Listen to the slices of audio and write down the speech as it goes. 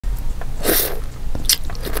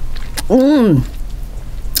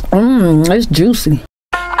It's juicy.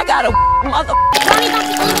 I got a mother.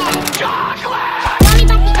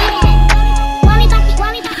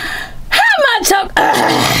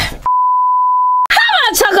 How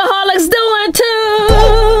my Chocoholics doing too?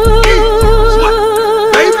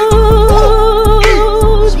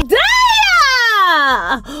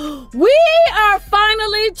 Damn! We are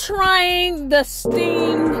finally trying the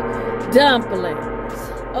steamed dumplings.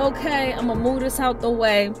 Okay, I'm gonna move this out the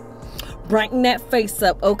way. Brighten that face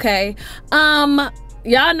up, okay?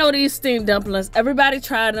 Y'all know these steamed dumplings. Everybody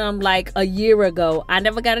tried them like a year ago. I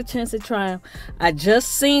never got a chance to try them. I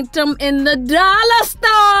just seen them in the dollar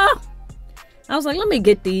store. I was like, let me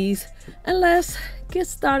get these and let's get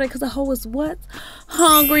started because the hoe is what?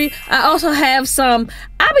 Hungry. I also have some.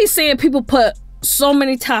 I be seeing people put so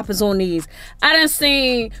many toppings on these. I done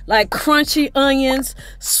seen like crunchy onions,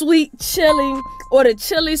 sweet chili, or the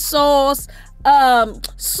chili sauce,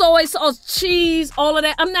 soy sauce, cheese, all of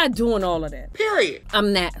that. I'm not doing all of that. Period.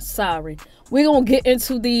 I'm not. Sorry. We're gonna get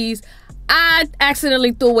into these. I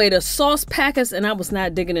accidentally threw away the sauce packets and I was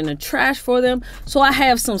not digging in the trash for them. So I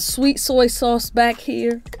have some sweet soy sauce back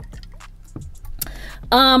here.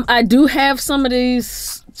 I do have some of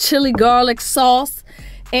these chili garlic sauce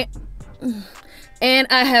and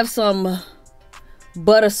I have some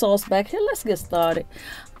butter sauce back here. Let's get started.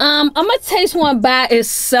 I'm gonna taste one by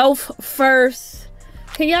itself first.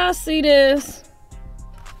 Can y'all see this?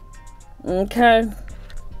 Okay.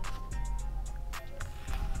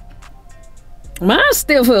 Mine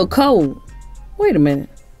still feel cold. Wait a minute.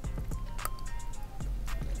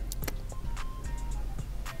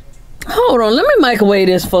 Hold on, let me microwave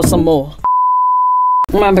this for some more.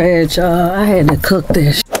 My bad, y'all. I had to cook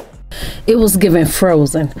this. It was giving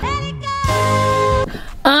frozen.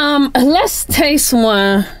 Let's taste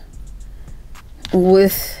one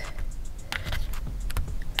with.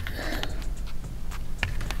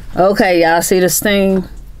 Okay, y'all see the steam?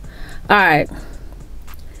 All right.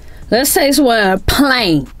 Let's taste one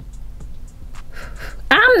plain.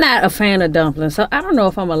 I'm not a fan of dumplings, so I don't know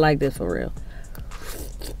if I'm gonna like this for real.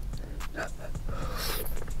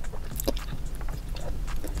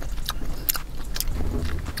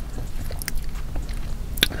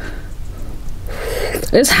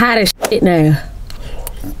 It's hot as shit now.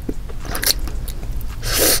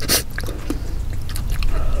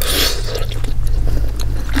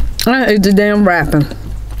 I ate the damn wrapping.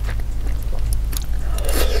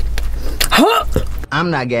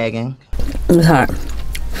 I'm not gagging. It's hot.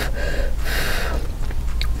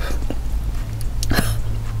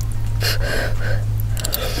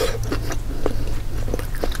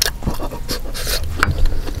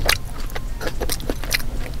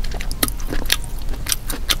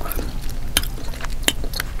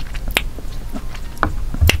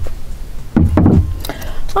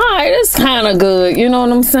 Alright, it's kind of good. You know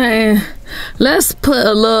what I'm saying? Let's put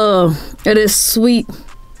a little of this sweet.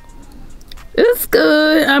 It's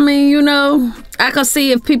good. I mean, you know, I can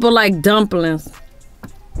see if people like dumplings,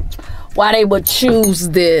 why they would choose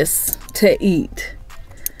this to eat.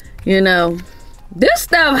 You know, this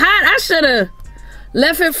stuff hot. I should have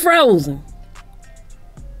left it frozen.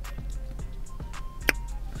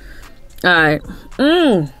 All right.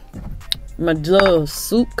 My little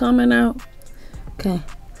soup coming out. Okay.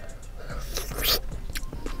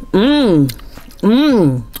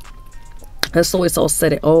 That soy sauce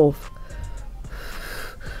set it off.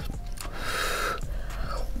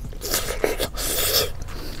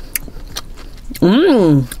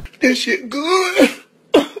 This shit good.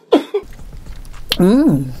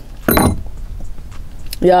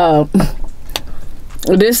 Y'all,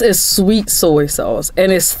 this is sweet soy sauce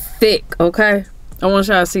and it's thick, okay? I want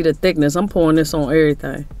y'all to see the thickness. I'm pouring this on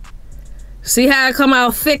everything. See how it come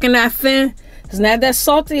out thick and not thin? It's not that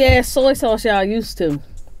salty ass soy sauce y'all used to.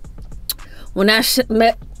 When I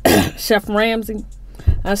met Chef Ramsay,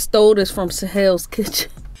 I stole this from Sahel's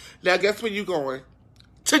kitchen. Now guess where you going?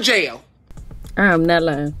 To jail. I'm not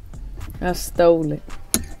lying. I stole it.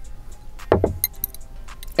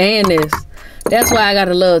 And this. That's why I got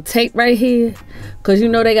a little tape right here. Cause you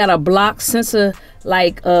know they got a block censor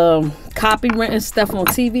like copyright and stuff on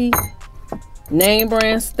TV. Name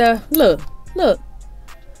brand stuff. Look.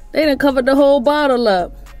 They done covered the whole bottle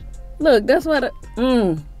up. Look, that's what I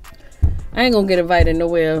ain't gonna get invited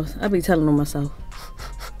nowhere else. I be telling on myself.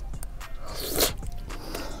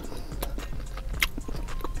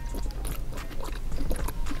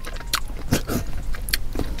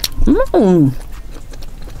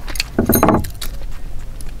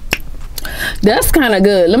 That's kind of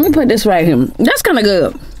good. Let me put this right here. That's kind of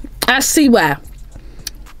good. I see why.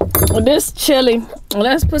 This chili.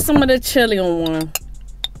 Let's put some of the chili on one.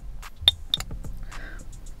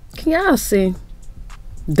 Can y'all see?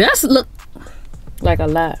 That's look like a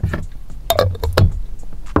lot.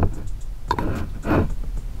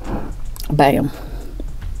 Bam.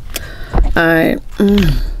 Alright.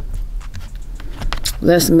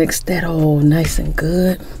 Let's mix that all nice and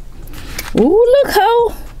good. Ooh, look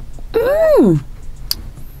how.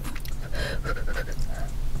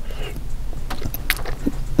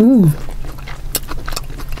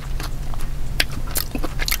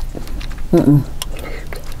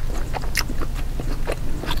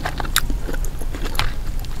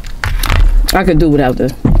 I could do without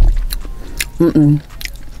this.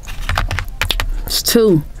 It's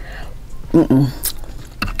too.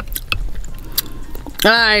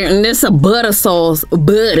 Alright, and this is a butter sauce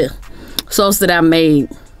that I made.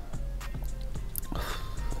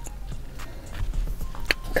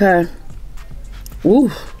 Okay.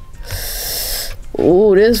 Ooh.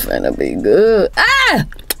 Ooh, this finna be good. Ah!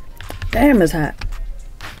 Damn, it's hot.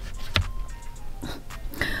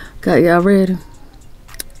 Got y'all ready?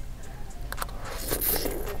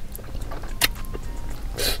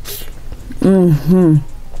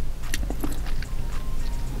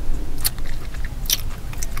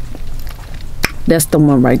 That's the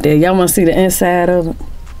one right there. Y'all want to see the inside of it?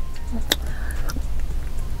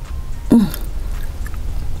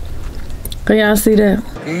 Can y'all see that?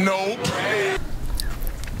 Nope.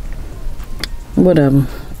 Whatever.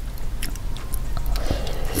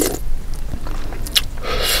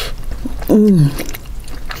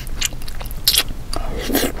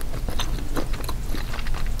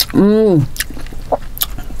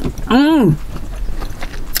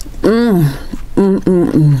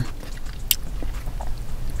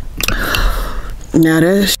 Now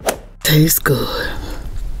that tastes good.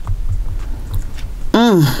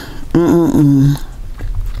 I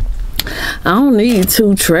don't need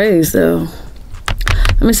 2 trays though.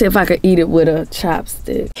 Let me see if I can eat it with a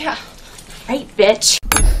chopstick. Yeah, right, bitch.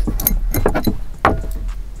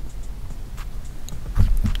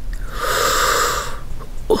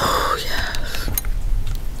 Oh yes.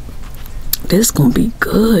 This gonna be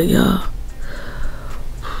good, y'all.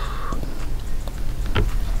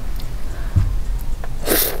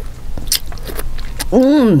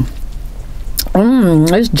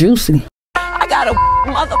 It's juicy. I got a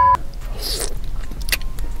mother.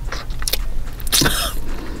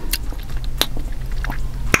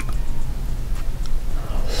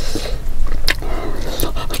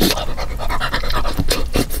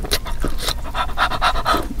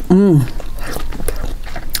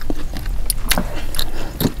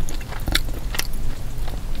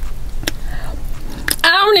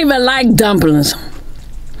 I don't even like dumplings.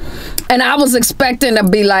 And I was expecting to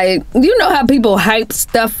be like, you know how people hype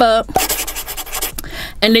stuff up?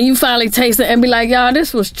 And then you finally taste it and be like, y'all,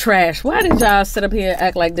 this was trash. Why did y'all sit up here and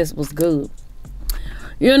act like this was good?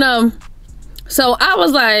 You know? So I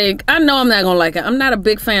was like, I know I'm not gonna like it. I'm not a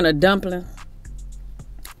big fan of dumplings.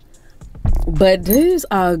 But these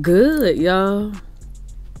are good, y'all.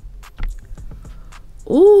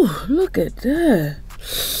 Ooh, look at that.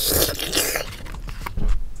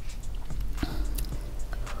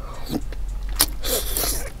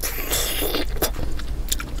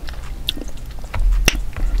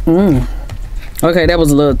 Okay, that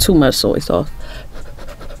was a little too much soy sauce.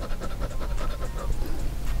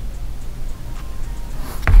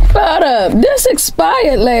 Hold up, this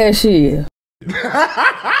expired last year.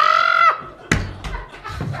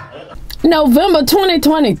 November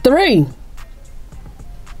 2023.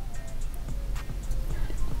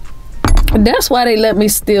 That's why they let me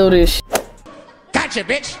steal this shit. Gotcha,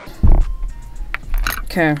 bitch.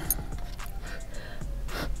 Okay.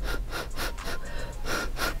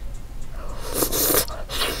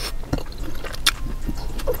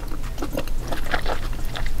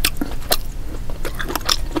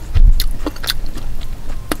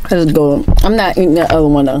 Let's go. I'm not eating the other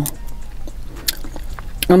one though.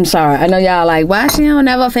 I'm sorry. I know y'all like, why she don't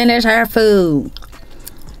never finish her food?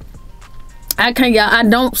 I can't, y'all. I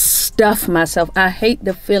don't stuff myself. I hate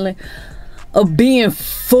the feeling of being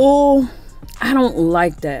full. I don't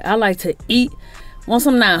like that. I like to eat. Once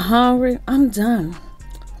I'm not hungry, I'm done.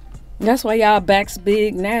 That's why y'all back's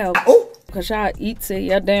big now. Because y'all eat till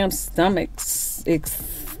your damn stomachs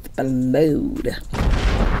explode.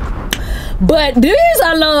 But these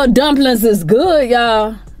I love dumplings is good,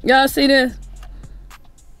 y'all. Y'all see this?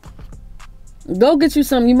 Go get you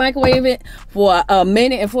some. You microwave it for a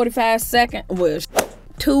minute and 45 seconds. Well,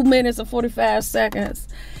 2 minutes and 45 seconds.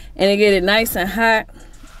 And they get it nice and hot.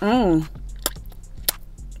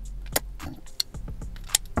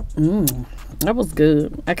 That was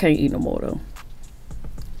good. I can't eat no more though.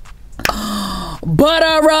 But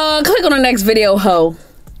click on the next video, ho.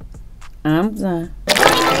 I'm done.